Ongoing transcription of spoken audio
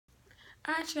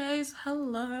Hi Chase,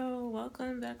 hello,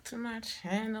 welcome back to my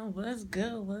channel. What's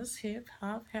good? What's hip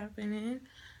hop happening?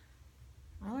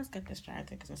 I always get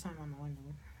distracted because there's something on the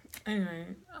window.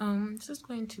 Anyway, this is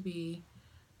going to be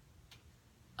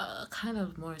a kind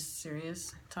of more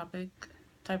serious topic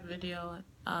type video.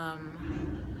 I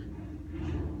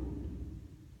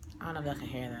don't know if y'all can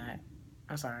hear that.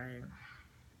 I'm sorry.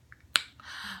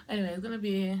 Anyway, it's gonna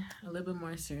be a little bit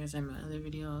more serious than my other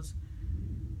videos.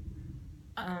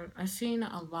 I've seen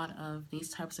a lot of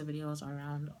these types of videos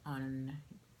around on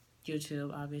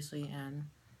YouTube, obviously, and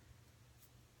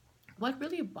what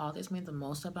really bothers me the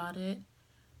most about it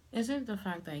isn't the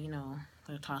fact that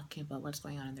they're talking about what's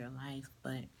going on in their life,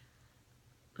 but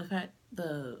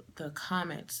the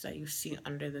comments that you see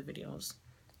under the videos,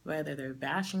 whether they're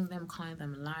bashing them, calling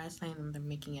them lies, saying them they're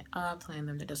making it up, telling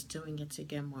them they're just doing it to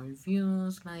get more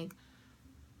views. Like,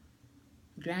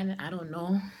 granted, I don't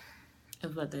know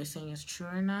if what they're saying is true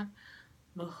or not,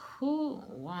 but who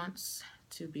wants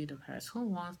to be depressed? Who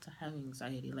wants to have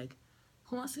anxiety? Like,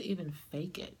 who wants to even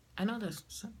fake it? I know there's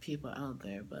some people out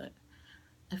there, but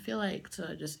I feel like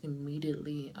to just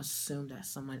immediately assume that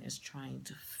someone is trying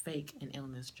to fake an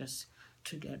illness just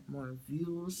to get more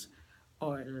views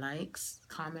or likes,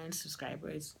 comments,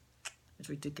 subscribers, it's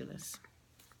ridiculous.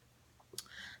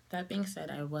 That being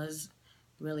said, I was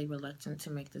really reluctant to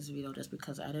make this video just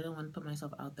because I didn't want to put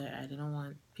myself out there. I didn't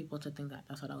want people to think that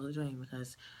that's what I was doing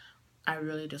because I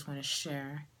really just want to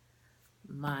share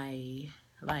my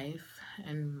life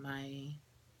and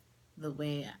the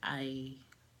way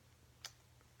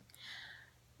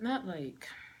not like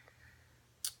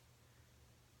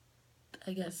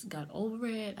I guess got over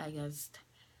it, I guess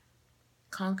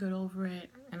conquered over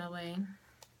it in a way.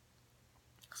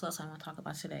 So that's what I want to talk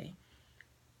about today.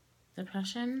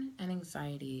 Depression and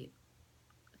anxiety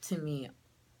to me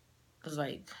is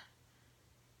like,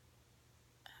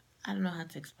 I don't know how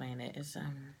to explain it. It's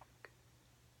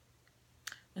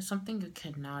something you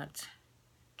cannot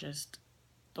just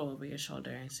throw over your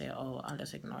shoulder and say, oh, I'll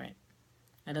just ignore it.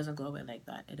 It doesn't go away like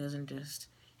that. It doesn't just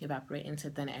evaporate into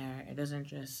thin air. It doesn't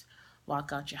just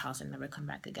walk out your house and never come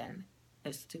back again.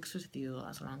 It sticks with you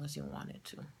as long as you want it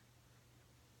to.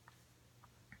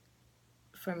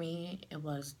 For me, it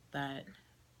was that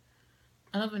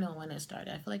I don't even know when it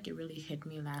started. I feel like it really hit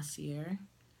me last year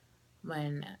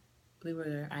when I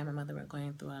and my mother were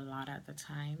going through a lot at the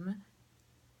time.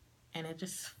 And it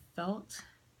just felt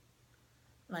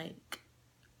like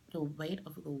the weight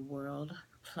of the world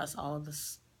plus all the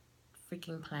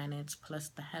freaking planets plus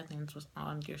the heavens was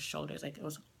on your shoulders. Like it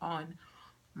was on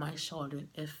my shoulders.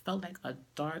 It felt like a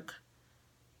dark,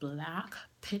 black,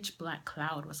 pitch black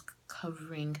cloud was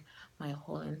covering my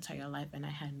whole entire life, and I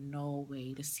had no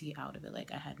way to see out of it.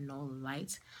 Like I had no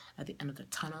light at the end of the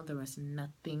tunnel. There was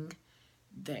nothing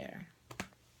there.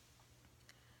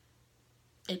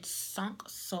 It sunk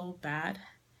so bad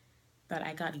that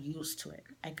I got used to it.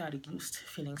 I got used to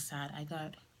feeling sad. I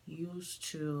got used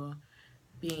to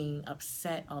being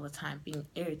upset all the time, being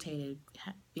irritated,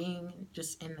 being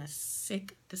just in a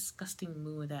sick, disgusting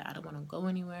mood that I don't want to go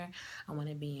anywhere. I want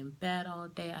to be in bed all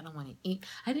day. I don't want to eat.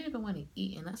 I didn't even want to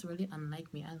eat, and that's really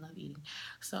unlike me. I love eating.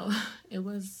 So it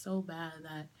was so bad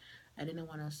that I didn't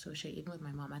want to associate, even with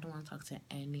my mom. I don't want to talk to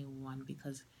anyone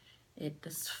because it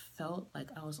just felt like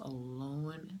I was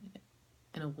alone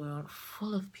in a world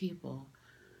full of people.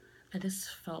 I just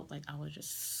felt like I was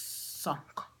just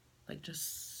sunk, like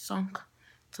just sunk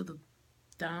to the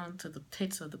down to the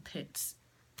pits of the pits.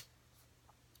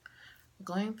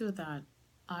 Going through that,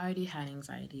 I already had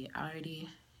anxiety. I already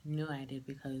knew I did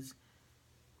because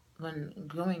when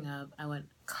growing up, I would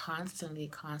constantly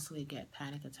get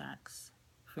panic attacks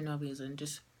for no reason,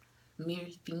 just mere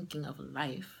thinking of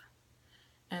life.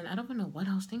 And I don't even know what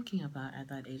I was thinking about at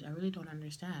that age. I really don't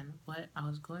understand what I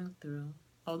was going through,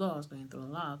 although I was going through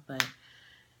a lot, but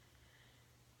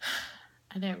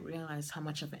I didn't realize how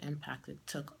much of an impact it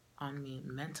took on me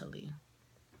mentally.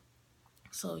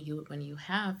 So when you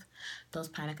have those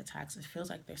panic attacks, it feels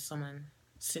like there's someone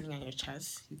sitting on your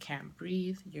chest. You can't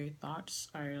breathe. Your thoughts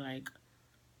are like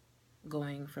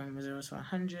going from 0 to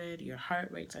 100. Your heart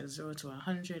rate's at 0 to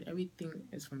 100. Everything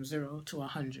is from 0 to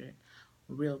 100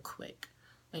 real quick.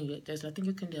 And there's nothing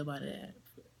you can do about it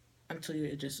until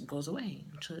it just goes away,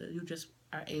 until you just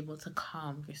are able to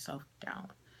calm yourself down.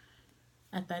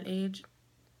 At that age,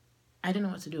 I didn't know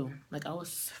what to do. Like I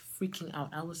was freaking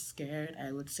out. I was scared.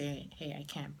 I would say, "Hey, I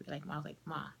can't breathe." Like I was like,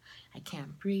 "Ma, I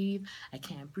can't breathe. I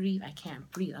can't breathe. I can't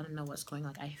breathe." I don't know what's going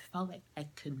on. Like I felt like I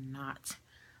could not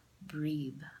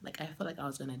breathe. Like I felt like I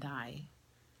was gonna die.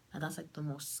 And that's like the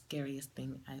most scariest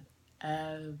thing I've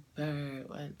ever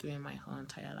went through in my whole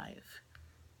entire life.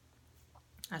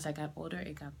 As I got older,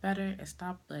 it got better, it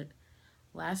stopped. But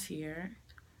last year,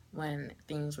 when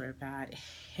things were bad, it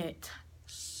hit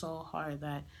so hard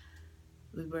that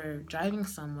we were driving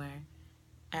somewhere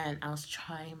and I was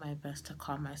trying my best to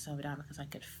calm myself down because I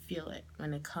could feel it.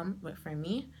 When it come, but for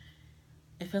me,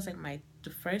 it feels like the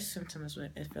first symptoms,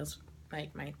 it feels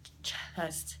like my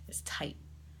chest is tight.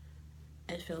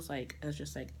 It feels like it's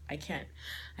just like I can't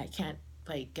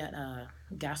like get a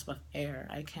gasp of air.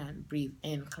 I can't breathe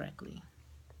in correctly.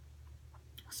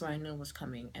 So I knew it was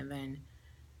coming. And then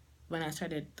when I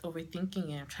started overthinking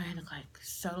it, I'm trying to like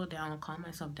settle down, calm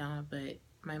myself down, but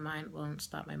my mind won't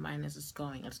stop. My mind is just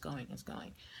going, it's going, it's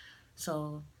going.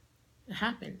 So it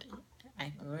happened.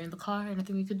 We were in the car, and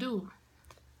nothing we could do.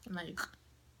 Like,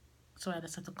 so I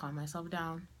decided to calm myself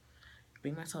down,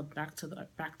 bring myself back to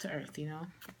earth.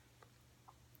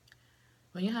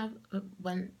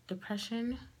 When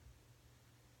depression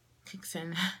kicks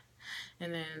in,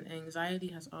 and then anxiety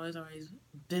has always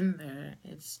been there.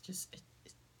 It's just it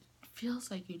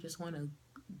feels like you just want to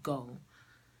go.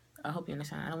 I hope you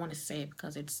understand. I don't want to say it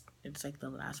because it's like the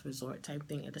last resort type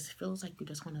thing. It just feels like you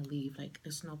just want to leave. Like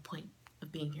there's no point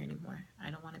of being here anymore.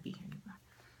 I don't want to be here anymore.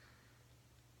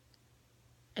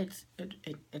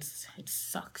 It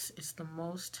sucks. It's the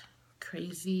most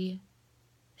crazy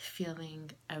feeling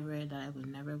ever that I would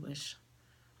never wish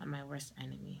on my worst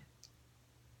enemy.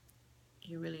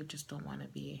 You really just don't want to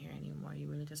be here anymore. You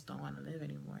really just don't want to live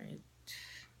anymore.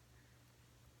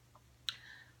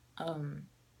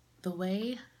 The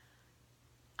way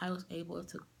I was able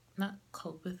to not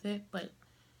cope with it, but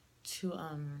to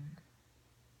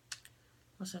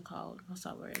what's it called? What's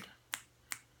that word?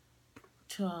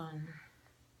 To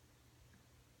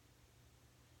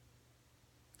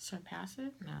surpass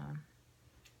it? No.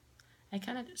 I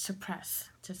kind of suppress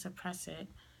it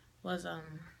was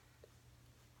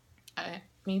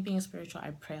me being spiritual.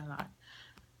 I pray a lot.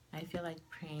 I feel like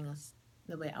praying is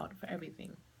the way out for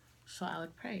everything. So I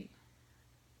would pray.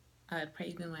 I would pray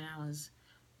even when I was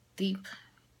deep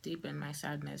in my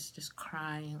sadness, just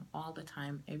crying all the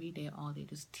time, every day, all day,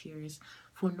 just tears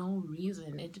for no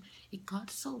reason. It got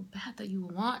so bad that you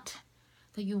want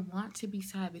to be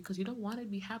sad because you don't want to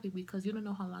be happy because you don't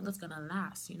know how long it's gonna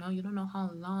last. You don't know how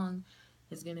long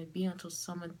it's gonna be until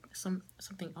something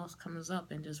else comes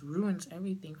up and just ruins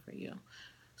everything for you.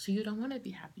 So you don't want to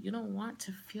be happy. You don't want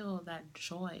to feel that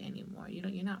joy anymore.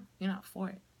 You're not for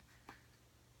it.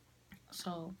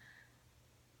 So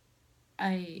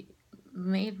I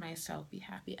made myself be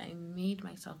happy. I made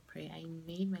myself pray. I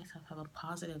made myself have a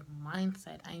positive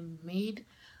mindset. I made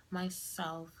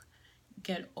myself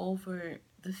get over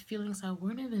the feelings that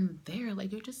weren't even there.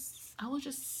 Like I was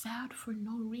just sad for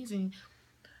no reason.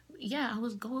 Yeah, I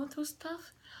was going through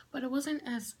stuff, but it wasn't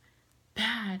as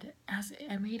bad as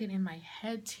I made it in my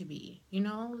head to be.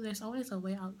 There's always a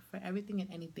way out for everything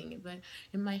and anything, but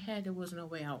in my head, there was no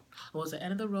way out. It was the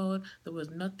end of the road. There was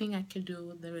nothing I could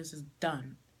do. There was just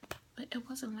done. But it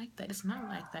wasn't like that. It's not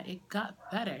like that. It got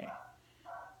better.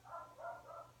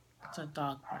 It's a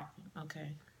dog barking.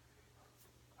 Okay.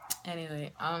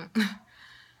 Anyway,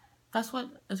 that's what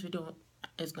this video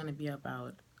is going to be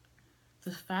about.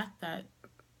 The fact that,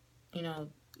 you know,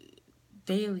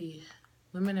 daily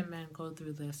women and men go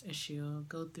through this issue,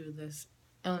 go through this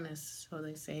illness, so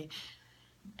they say,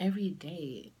 every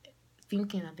day,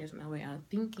 thinking that there's no way out,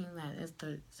 thinking that it's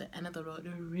the end of the road.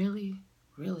 It really,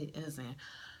 really isn't.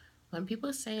 When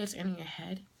people say it's in your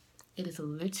head, it is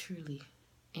literally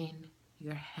in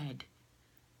your head.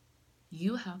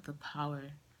 You have the power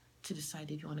to decide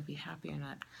if you want to be happy or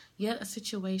not. Yet a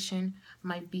situation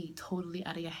might be totally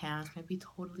out of your hands, might be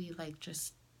totally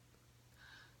just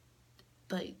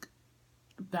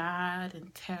bad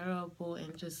and terrible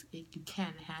and just you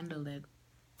can't handle it.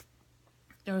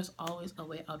 There is always a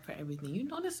way out for everything. You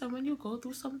notice that when you go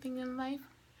through something in life,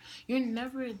 you're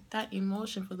never that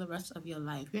emotion for the rest of your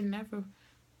life. You're never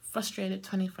frustrated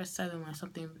 24/7 when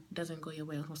something doesn't go your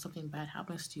way or when something bad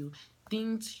happens to you.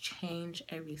 Things change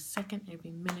every second,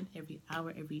 every minute, every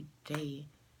hour, every day.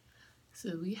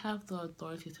 So we have the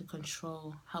authority to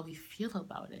control how we feel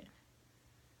about it.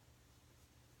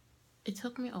 It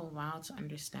took me a while to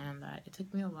understand that. It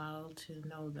took me a while to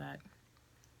know that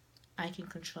I can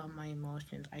control my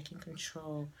emotions. I can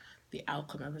control the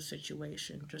outcome of a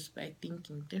situation just by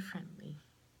thinking differently.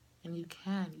 And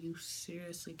you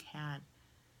seriously can.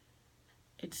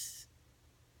 It's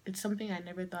something I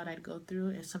never thought I'd go through.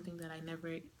 It's something that I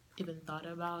never even thought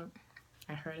about.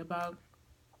 I heard about.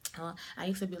 I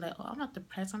used to be like, oh, I'm not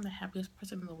depressed. I'm the happiest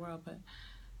person in the world. But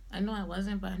I know I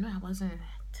wasn't. But I know I wasn't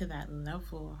to that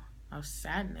level of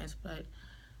sadness. But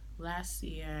last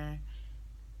year,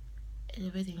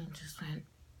 everything just went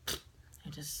I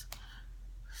just,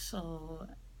 so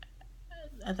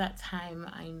at that time,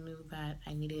 I knew that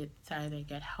I needed to either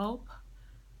get help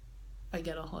or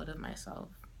get a hold of myself,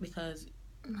 because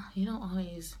you don't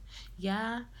always,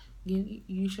 yeah,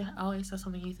 you should always have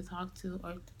someone you need to talk to,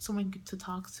 or someone to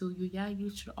talk to you. Yeah,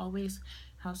 you should always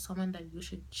have someone that you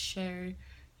should share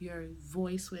your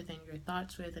voice with and your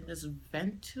thoughts with and just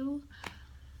vent to.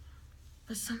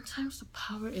 But sometimes the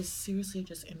power is seriously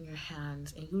just in your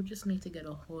hands, and you just need to get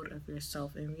a hold of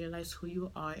yourself and realize who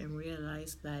you are, and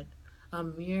realize that a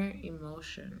mere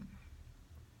emotion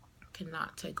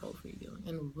cannot take over you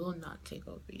and will not take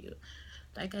over you.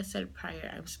 Like I said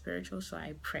prior, I'm spiritual, so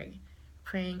I pray.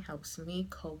 Praying helps me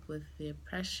cope with the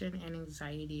depression and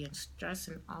anxiety and stress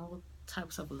and all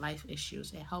types of life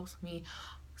issues. It helps me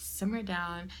simmer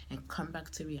down and come back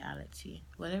to reality.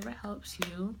 Whatever helps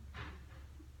you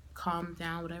calm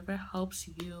down, whatever helps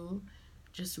you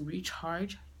just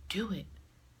recharge, do it.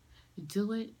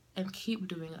 Do it and keep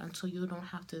doing it until you don't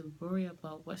have to worry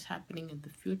about what's happening in the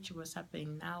future, what's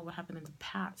happening now, what happened in the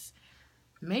past.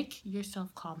 Make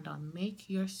yourself calm down. Make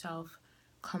yourself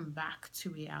come back to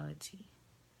reality.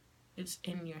 It's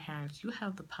in your hands. You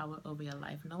have the power over your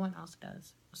life. No one else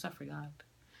does, except for God.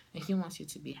 And He wants you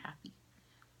to be happy,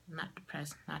 not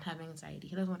depressed, not have anxiety.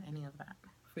 He doesn't want any of that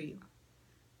for you.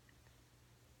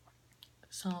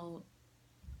 So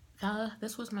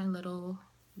this was my little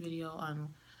video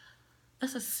on,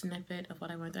 that's a snippet of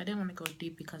what I went through. I didn't want to go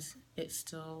deep because it's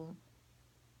still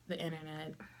the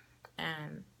internet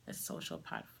and a social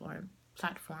platform.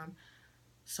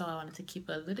 So I wanted to keep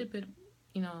it a little bit,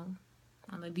 you know,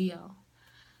 on the DL.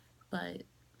 But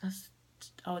that's,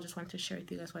 I just wanted to share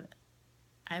with you guys what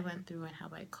I went through and how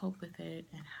I cope with it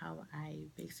and how I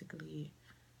basically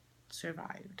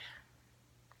survived.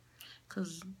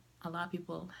 Because a lot of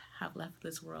people have left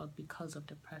this world because of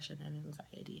depression and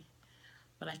anxiety.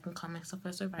 But I can call myself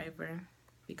a survivor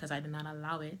because I did not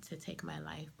allow it to take my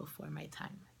life before my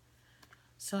time.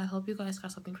 So I hope you guys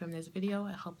got something from this video.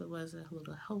 I hope it was a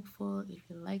little helpful. If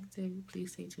you liked it,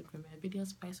 please stay tuned for my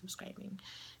videos by subscribing.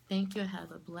 Thank you and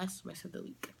have a blessed rest of the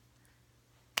week.